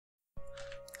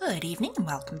Good evening and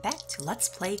welcome back to Let's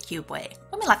Play Cubway.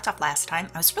 When we left off last time,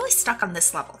 I was really stuck on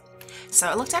this level. So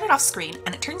I looked at it off screen,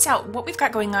 and it turns out what we've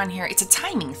got going on here, it's a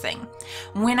timing thing.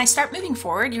 When I start moving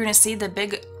forward, you're going to see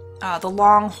the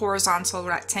long horizontal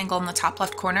rectangle in the top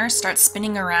left corner start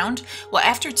spinning around. Well,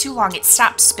 after too long, it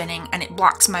stops spinning, and it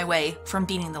blocks my way from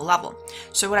beating the level.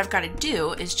 So what I've got to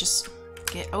do is just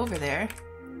get over there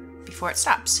before it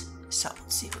stops. So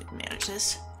let's see if we can manage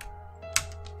this.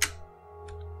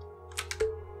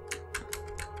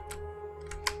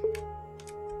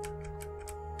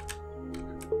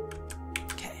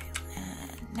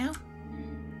 Now.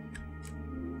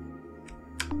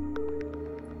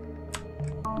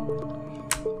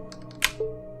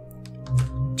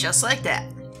 Just like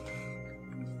that.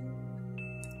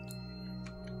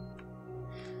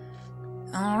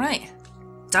 Alright.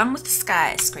 Done with the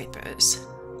skyscrapers.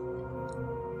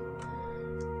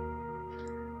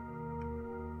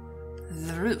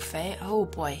 The roof, eh? Oh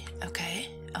boy. Okay.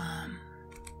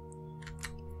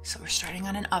 So we're starting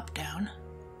on an up-down.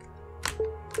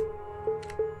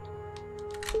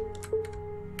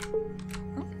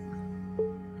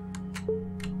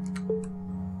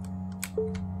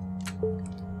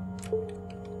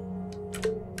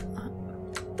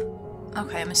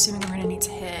 Okay, I'm assuming we're going to need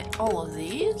to hit all of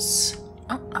these.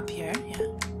 Oh, up here, yeah.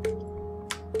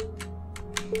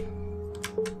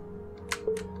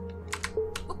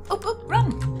 Oop, oop, oop,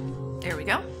 run! There we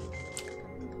go.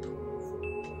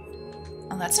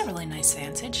 Oh, that's a really nice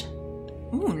vantage.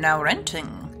 Ooh, now renting.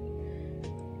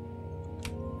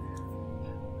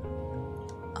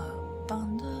 Up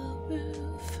on the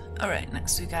roof. Alright,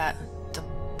 next we got the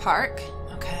park.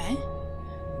 Okay.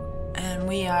 And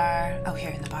we are... oh,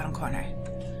 here in the bottom corner.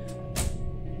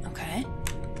 Okay.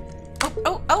 Oh,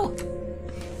 oh, oh!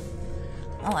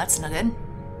 Well, that's no good.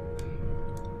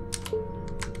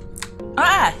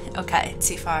 Ah! Okay,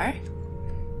 too far.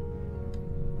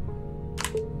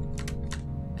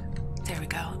 There we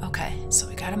go. Okay, so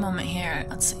we got a moment here.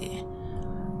 Let's see.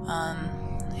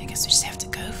 I guess we just have to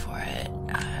go for it.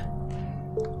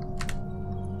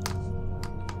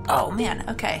 Oh man,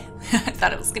 okay. I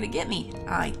thought it was gonna get me.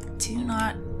 I do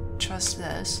not trust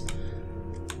this.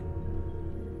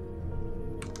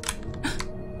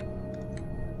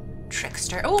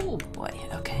 Trickster. Oh boy,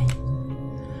 okay.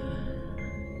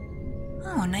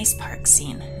 Oh, nice park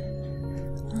scene.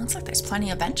 Well, looks like there's plenty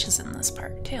of benches in this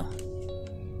park too.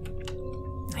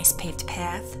 Nice paved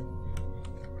path.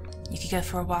 You could go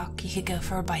for a walk, you could go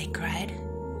for a bike ride.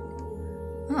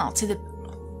 Oh, to the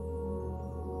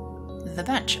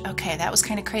bench. Okay, that was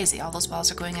kind of crazy. All those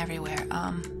balls are going everywhere.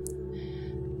 Are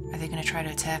they gonna try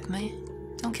to attack me?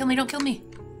 Don't kill me, don't kill me!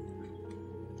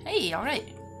 Hey, alright.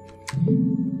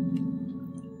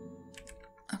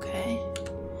 Okay.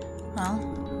 Well,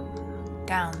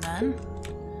 down then.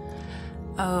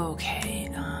 Okay,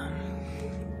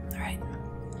 alright.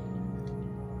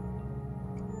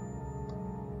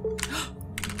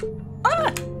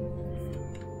 Ah!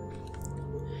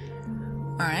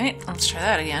 Alright, let's try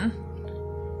that again.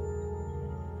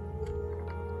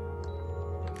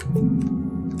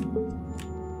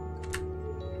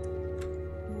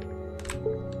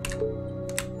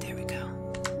 There we go.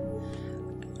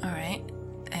 Alright,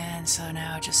 and so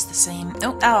now just the same...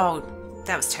 oh, oh!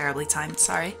 That was terribly timed,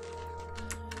 sorry.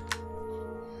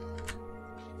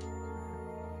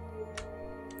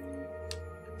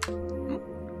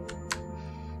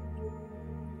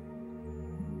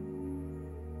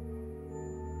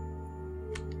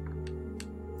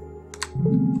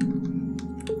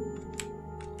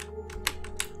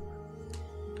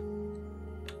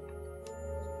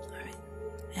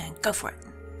 Go for it.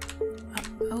 Up,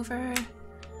 over.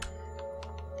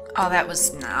 Oh, that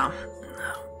was... no.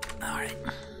 No. Alright.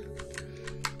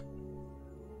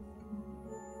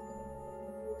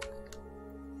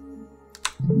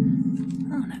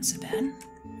 Oh, not so bad.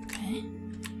 Okay.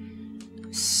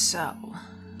 So.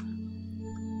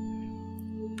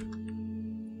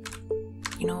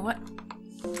 You know what?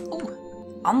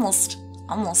 Oh, almost.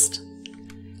 Almost.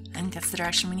 I think that's the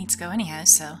direction we need to go anyhow,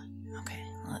 so... okay,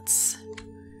 let's...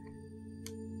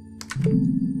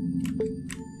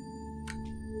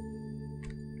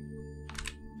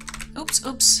 oops,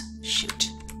 oops, shoot.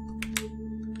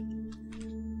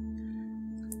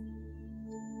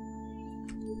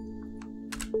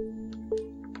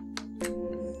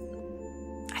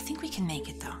 I think we can make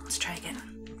it though. Let's try again.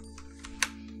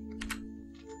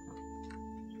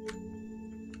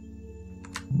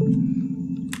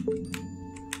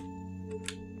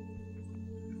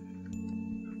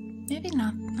 Maybe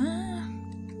not.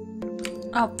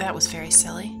 Oh, that was very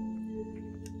silly.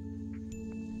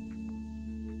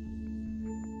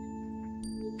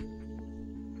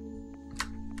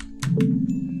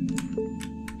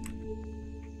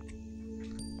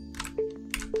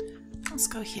 Let's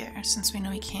go here, since we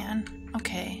know we can.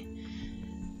 Okay.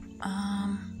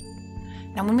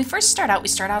 Now when we first start out, we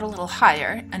start out a little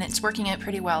higher, and it's working out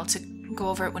pretty well to go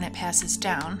over it when it passes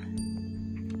down.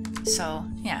 So,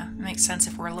 yeah, it makes sense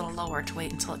if we're a little lower to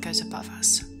wait until it goes above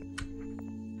us.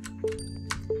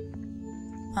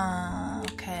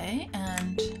 Okay,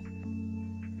 and...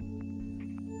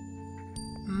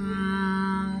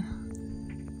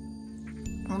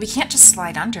 well, we can't just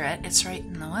slide under it. It's right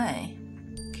in the way.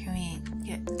 Can we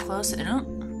get close? No.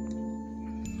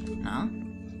 No.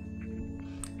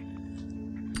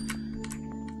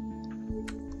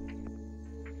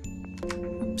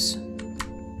 Oops.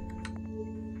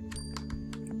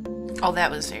 Oh,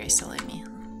 that was very silly of me.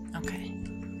 Okay.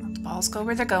 Let the balls go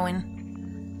where they're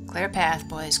going. Clear path,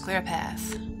 boys. Clear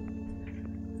path.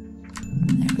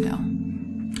 There we go.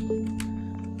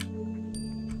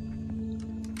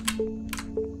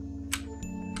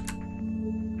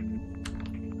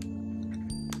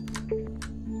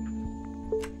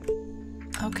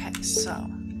 Okay, so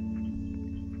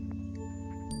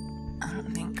I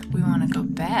don't think we want to go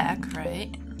back,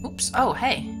 right? Oops. Oh,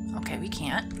 hey. Okay, we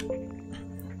can't.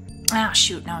 Ah,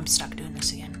 shoot. Now I'm stuck doing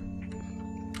this again.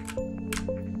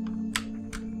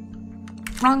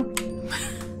 Wrong.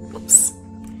 Whoops.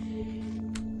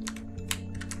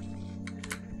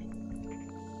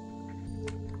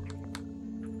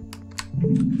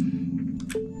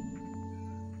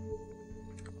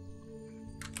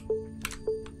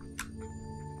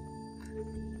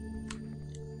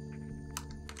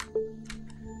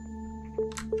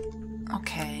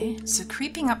 Okay, so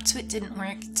creeping up to it didn't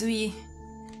work. Do we...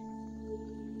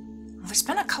 There's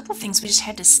been a couple things we just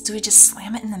had to... Do we just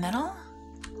slam it in the middle?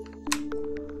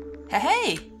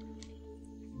 Hey!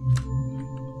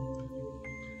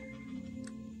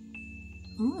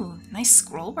 Ooh, nice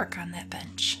scroll work on that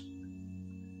bench.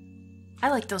 I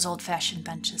like those old-fashioned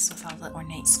benches with all the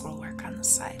ornate scroll work on the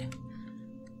side.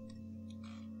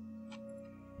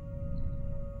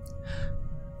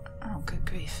 Oh, good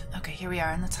grief. Okay, here we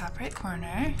are in the top right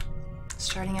corner.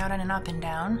 Starting out on an up and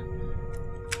down.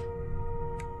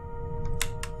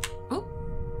 Oop.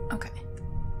 Okay.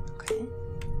 Okay.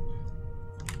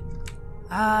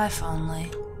 Ah, if only.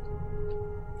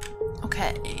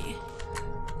 Okay.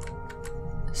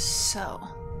 So.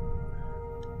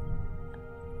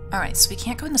 Alright, so we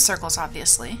can't go in the circles,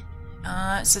 obviously.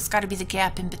 So it's gotta be the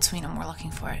gap in between them we're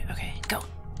looking for. Okay, go.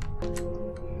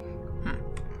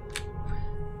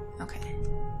 Okay.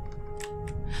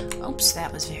 Oops,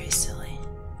 that was very silly.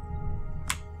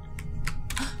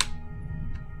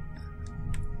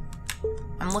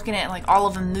 I'm looking at like all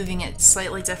of them moving at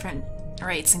slightly different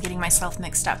rates and getting myself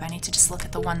mixed up. I need to just look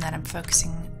at the one that I'm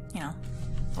focusing, you know,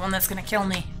 the one that's gonna kill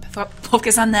me.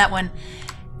 Focus on that one.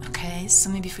 Okay, so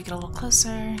maybe if we get a little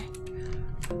closer.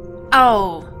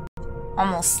 Oh!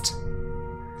 Almost.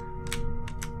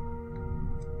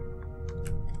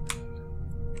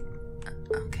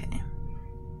 Okay.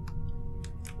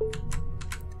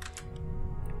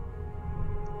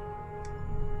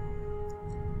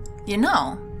 You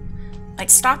know, it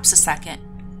stops a second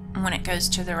when it goes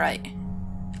to the right.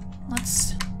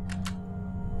 Let's...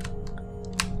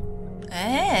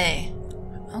 Hey!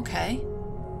 Okay.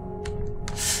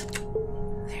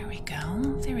 There we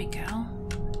go. There we go.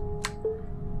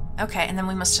 Okay, and then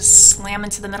we must just slam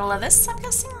into the middle of this, I'm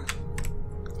guessing?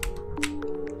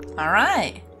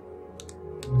 Alright.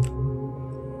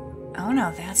 Oh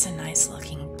no, that's a nice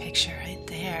looking picture right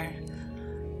there.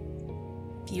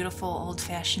 Beautiful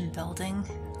old-fashioned building.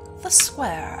 The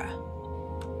square.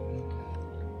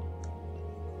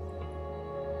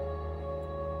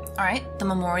 Alright, the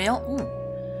memorial. Ooh.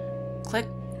 Click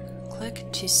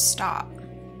to stop.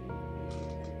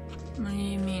 What do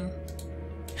you mean?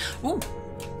 Ooh.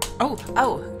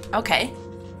 Oh, okay.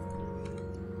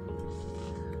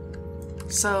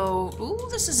 So, ooh,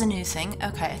 this is a new thing.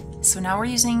 Okay, so now we're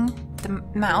using the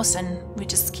mouse and we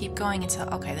just keep going until...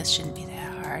 Okay, this shouldn't be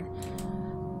that hard.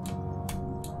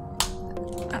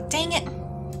 Oh, dang it!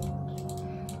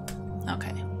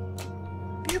 Okay.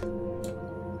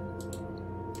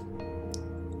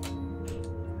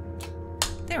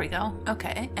 There we go.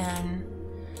 Okay, and...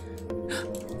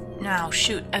 Now,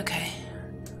 shoot. Okay.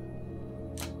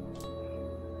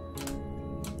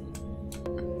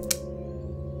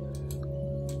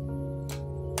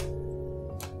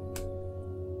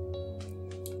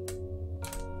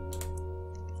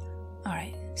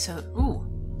 Alright, so... Ooh.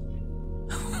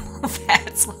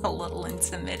 That's a little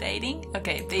intimidating.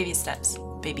 Okay, baby steps.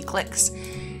 Baby clicks.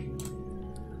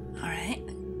 Alright.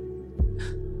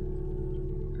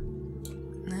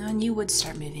 And you would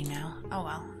start moving now. Oh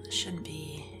well, it shouldn't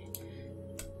be...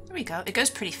 There we go. It goes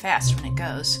pretty fast when it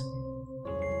goes.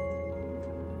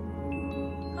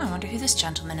 Oh, I wonder who this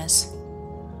gentleman is.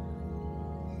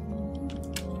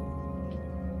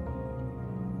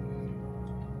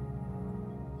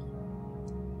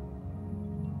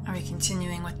 Are we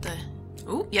continuing with the...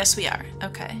 Ooh, yes we are.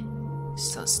 Okay.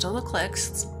 So still the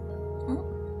clicks. Ooh.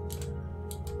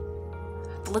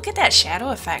 But look at that shadow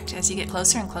effect as you get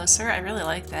closer and closer. I really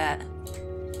like that.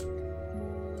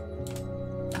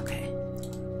 Okay.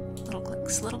 Little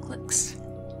clicks, little clicks.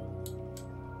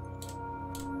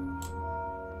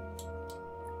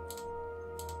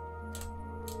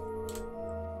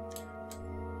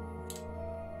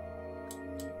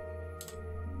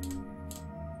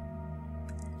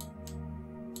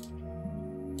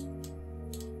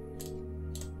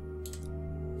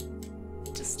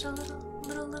 Just a little.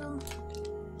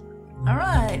 All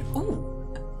right. Ooh.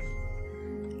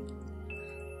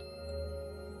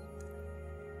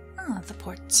 Oh, the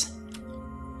ports.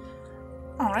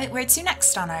 All right, where to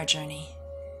next on our journey?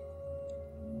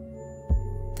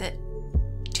 The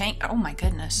tank. Oh my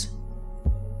goodness.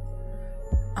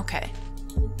 Okay.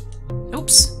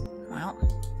 Oops. Well,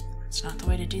 that's not the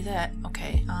way to do that.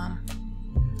 Okay.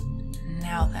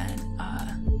 Now then.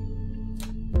 Ah,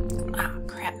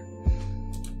 crap.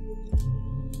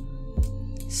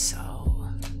 So,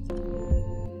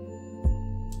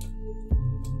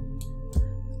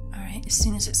 alright, as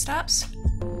soon as it stops.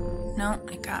 No,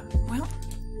 it got, well,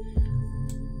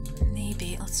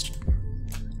 maybe, let's,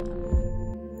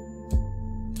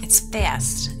 it's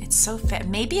fast. It's so fast.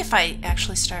 Maybe if I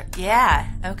actually start, yeah,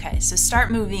 okay, so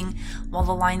start moving while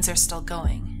the lines are still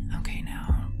going. Okay,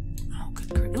 now, oh,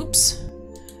 good, oops.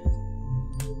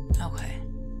 Okay,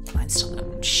 line's still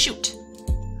going, shoot.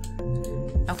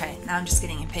 Okay, now I'm just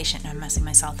getting impatient and I'm messing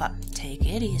myself up. Take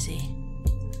it easy.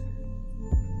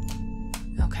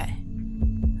 Okay.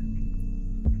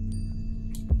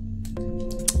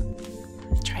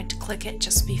 I tried to click it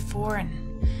just before and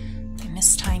I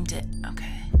mistimed it.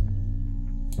 Okay.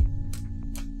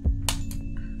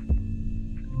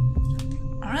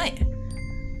 Alright.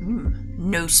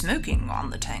 No smoking on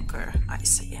the tanker, I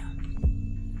see.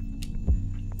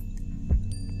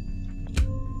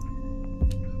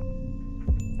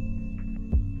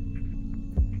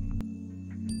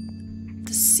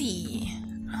 See.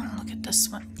 Oh, look at this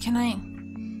one. Can I,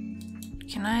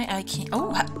 I can't.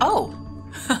 Oh!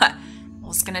 I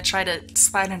was gonna try to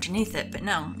slide underneath it, but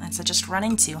no. That's just run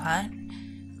into, huh?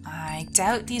 I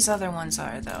doubt these other ones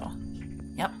are, though.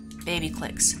 Yep, baby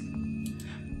clicks.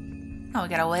 Oh, we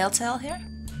got a whale tail here?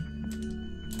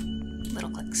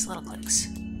 Little clicks, little clicks.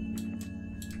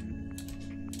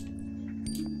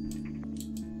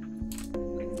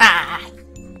 Ah!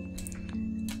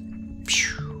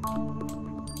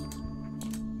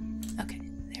 Okay,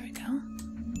 there we go.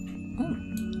 Ooh.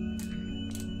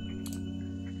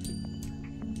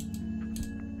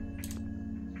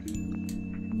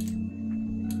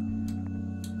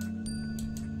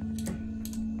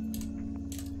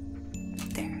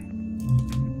 There.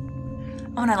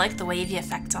 Oh, and I like the wavy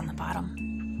effect on the bottom.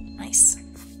 Nice.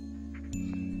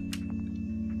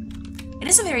 It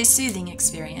is a very soothing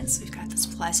experience. We've got this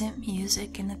pleasant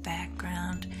music in the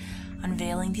background,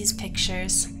 unveiling these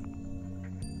pictures.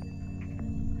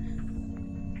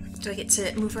 Do I get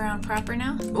to move around proper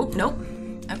now? Oh, nope.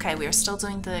 Okay, we are still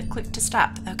doing the click to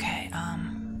stop. Okay,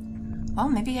 well,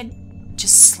 maybe I'd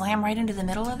just slam right into the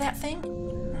middle of that thing?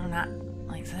 No, not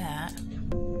like that.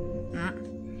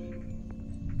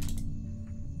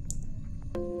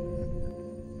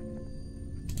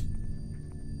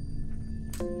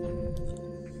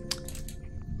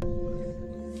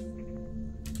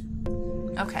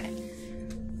 Okay.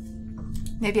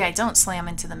 Maybe I don't slam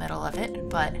into the middle of it,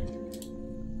 but...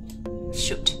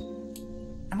 Shoot.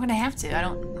 I'm gonna have to. I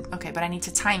don't... Okay, but I need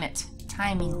to time it.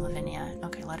 Timing, Lavinia.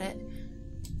 Okay, let it...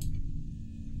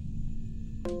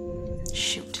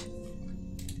 Shoot.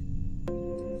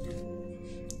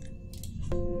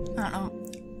 I don't know.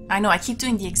 I know, I keep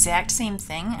doing the exact same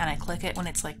thing, and I click it when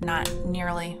it's, like, not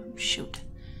nearly... Shoot.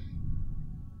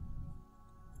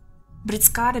 But it's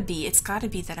gotta be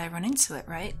that I run into it,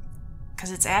 right?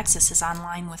 Because its axis is on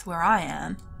line with where I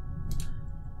am.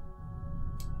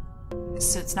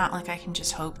 So it's not like I can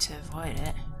just hope to avoid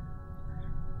it.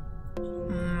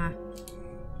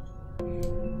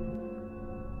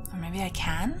 Or maybe I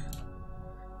can?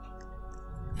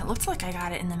 It looked like I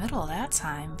got it in the middle that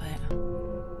time, but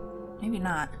maybe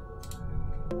not.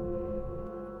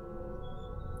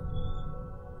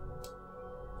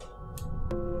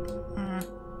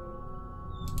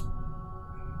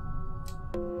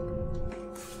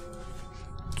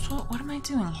 What am I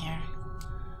doing here?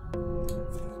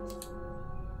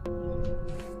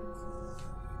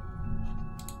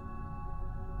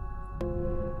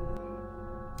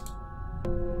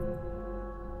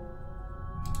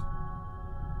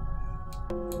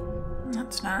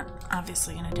 That's not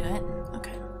obviously gonna do it.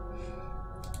 Okay.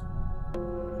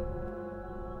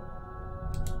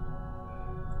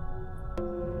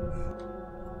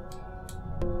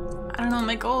 I don't know what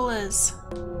my goal is.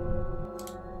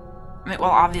 I mean,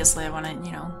 well, obviously I want to,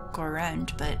 you know, go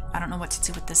around, but I don't know what to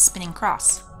do with this spinning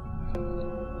cross.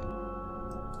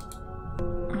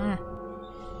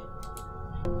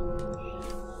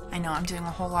 I know, I'm doing a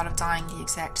whole lot of dying the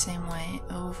exact same way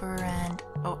over and...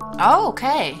 Oh,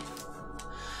 okay.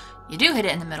 You do hit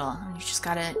it in the middle. You just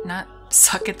gotta not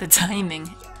suck at the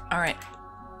timing. Alright.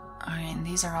 Alright, and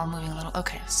these are all moving a little...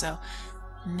 Okay, so...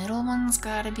 Middle one's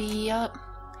gotta be up.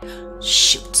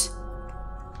 Shoot.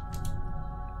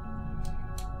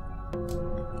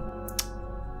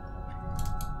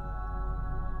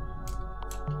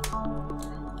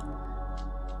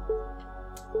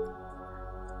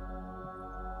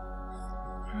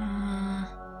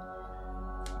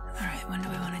 Alright, when do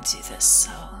I want to do this?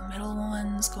 So, middle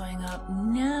one's going up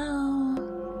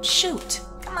now. Shoot!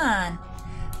 Come on!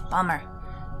 Bummer.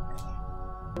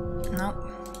 Nope.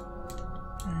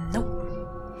 Nope.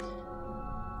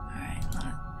 Alright,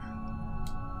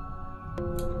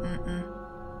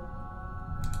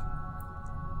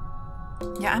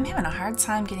 yeah, I'm having a hard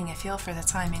time getting a feel for the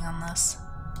timing on this.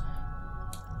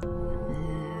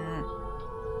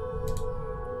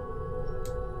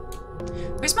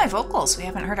 Where's my vocals? We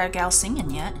haven't heard our gal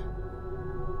singing yet.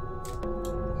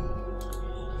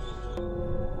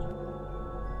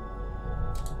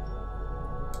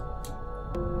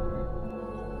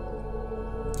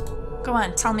 Go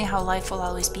on, tell me how life will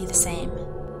always be the same.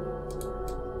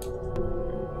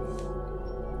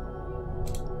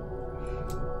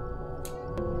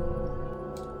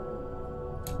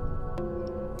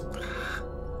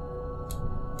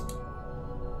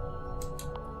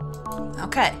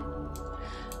 Okay.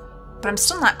 But I'm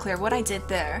still not clear what I did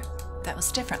there that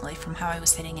was differently from how I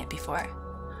was hitting it before.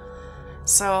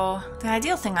 So, the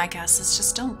ideal thing, I guess, is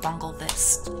just don't bungle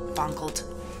this. Bungled.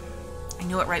 I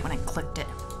knew it right when I clicked it.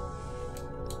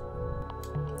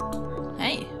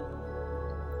 Hey.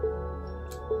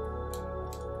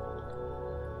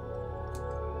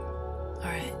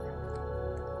 Alright.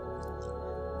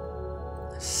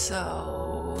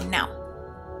 So, now.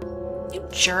 You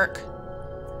jerk.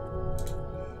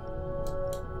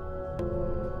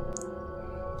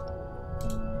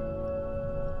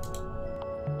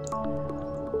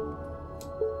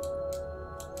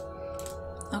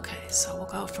 Okay, so we'll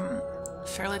go from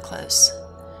fairly close.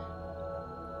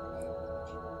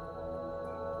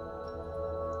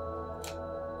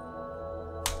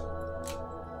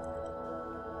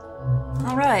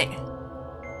 Alright.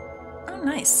 Oh,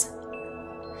 nice.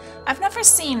 I've never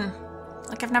seen...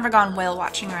 Like, I've never gone whale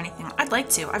watching or anything. I'd like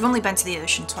to. I've only been to the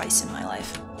ocean twice in my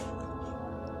life.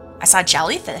 I saw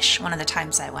jellyfish one of the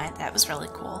times I went. That was really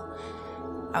cool.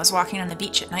 I was walking on the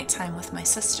beach at nighttime with my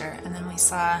sister, and then we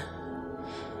saw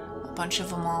a bunch of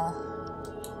them all.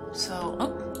 So,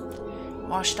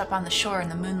 washed up on the shore in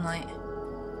the moonlight.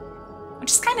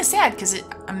 Which is kind of sad, because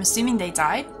I'm assuming they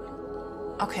died.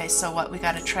 Okay, so what? We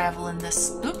gotta travel in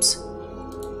this... Oops.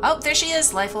 Oh, there she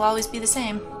is. Life will always be the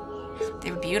same.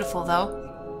 They were beautiful, though.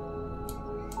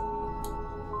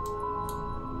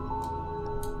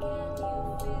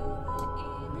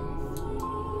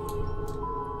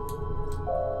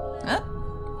 Oh.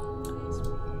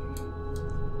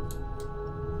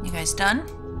 You guys done?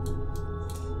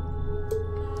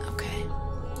 Okay.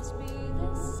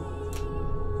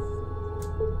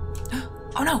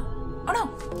 Oh no! Oh no!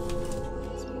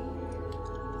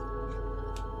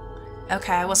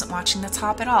 Okay, I wasn't watching the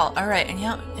top at all. Alright, and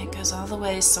yep, it goes all the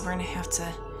way, so we're gonna have to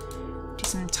do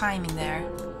some timing there.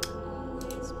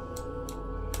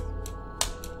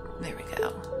 There we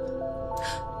go.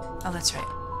 Oh, that's right.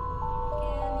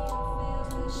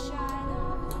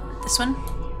 This one?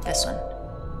 This one.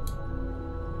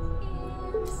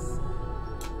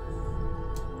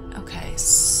 Okay,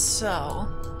 so...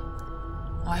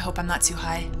 Oh, I hope I'm not too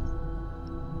high.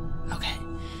 Okay.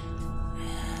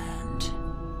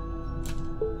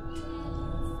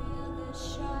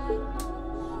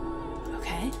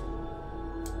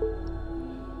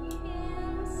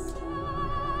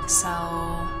 So...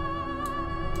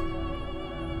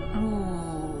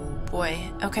 Ooh,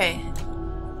 boy. Okay.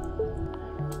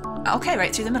 Okay,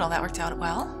 right through the middle. That worked out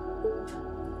well.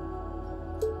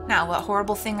 Now, what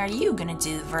horrible thing are you gonna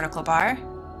do, vertical bar?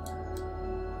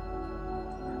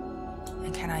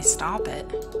 And can I stop it?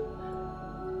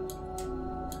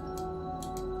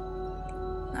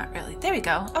 Not really. There we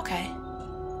go. Okay.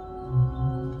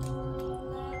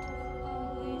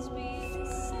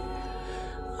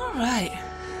 Alright.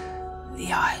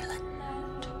 The island.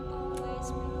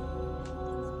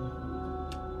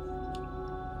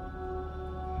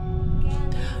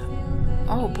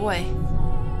 Oh boy.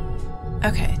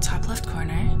 Okay, top left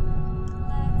corner.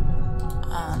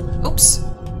 Oops.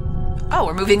 Oh,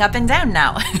 we're moving up and down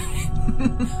now.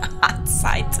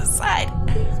 Side to side.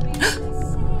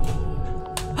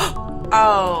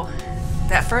 Oh,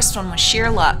 that first one was sheer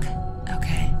luck.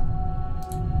 Okay.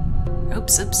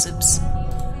 Oops, oops, oops.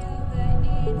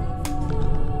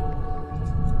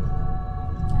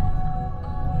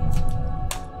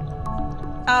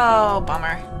 Oh,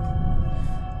 bummer.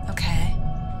 Okay.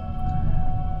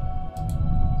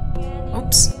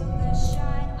 Oops.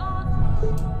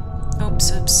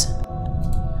 Oops, oops.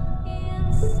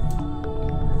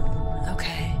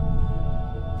 Okay.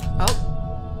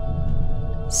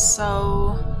 Oh.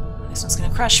 So, this one's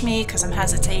gonna crush me because I'm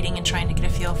hesitating and trying to get a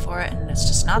feel for it, and it's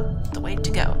just not the way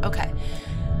to go. Okay.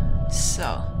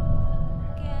 So.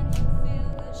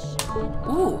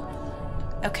 Ooh.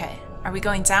 Okay. Are we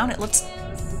going down? It looks...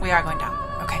 We are going down.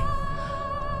 Okay.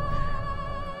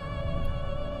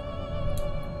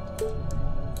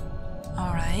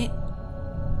 Alright.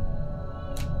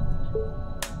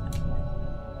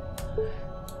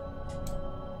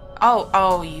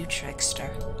 Oh, you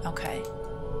trickster. Okay.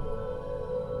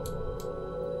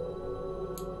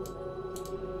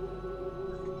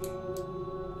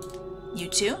 You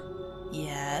too?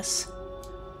 Yes.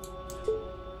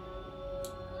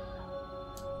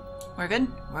 We're good?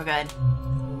 We're good.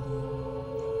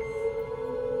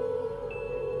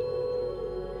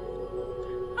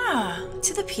 Ah,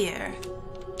 to the pier.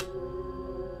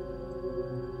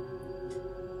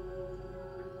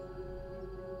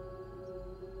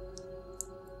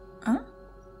 Huh?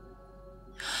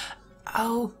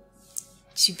 Oh,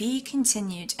 to be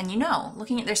continued. And you know,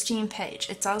 looking at their Steam page,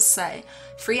 it does say,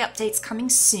 free updates coming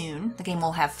soon. The game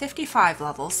will have 55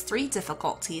 levels, 3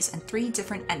 difficulties, and 3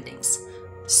 different endings.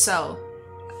 So,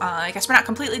 I guess we're not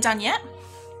completely done yet.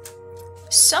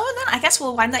 So then I guess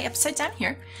we'll wind the episode down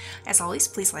here. As always,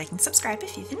 please like and subscribe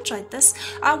if you've enjoyed this.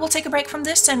 We'll take a break from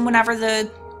this, and whenever the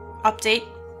update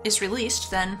is released,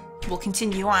 then we'll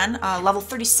continue on. Level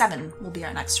 37 will be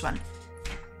our next one.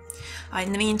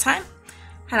 In the meantime,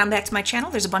 head on back to my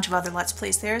channel. There's a bunch of other Let's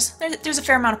Plays there. There's a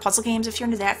fair amount of puzzle games if you're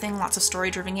into that thing, lots of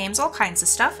story-driven games, all kinds of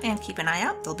stuff, and keep an eye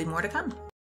out. There'll be more to come.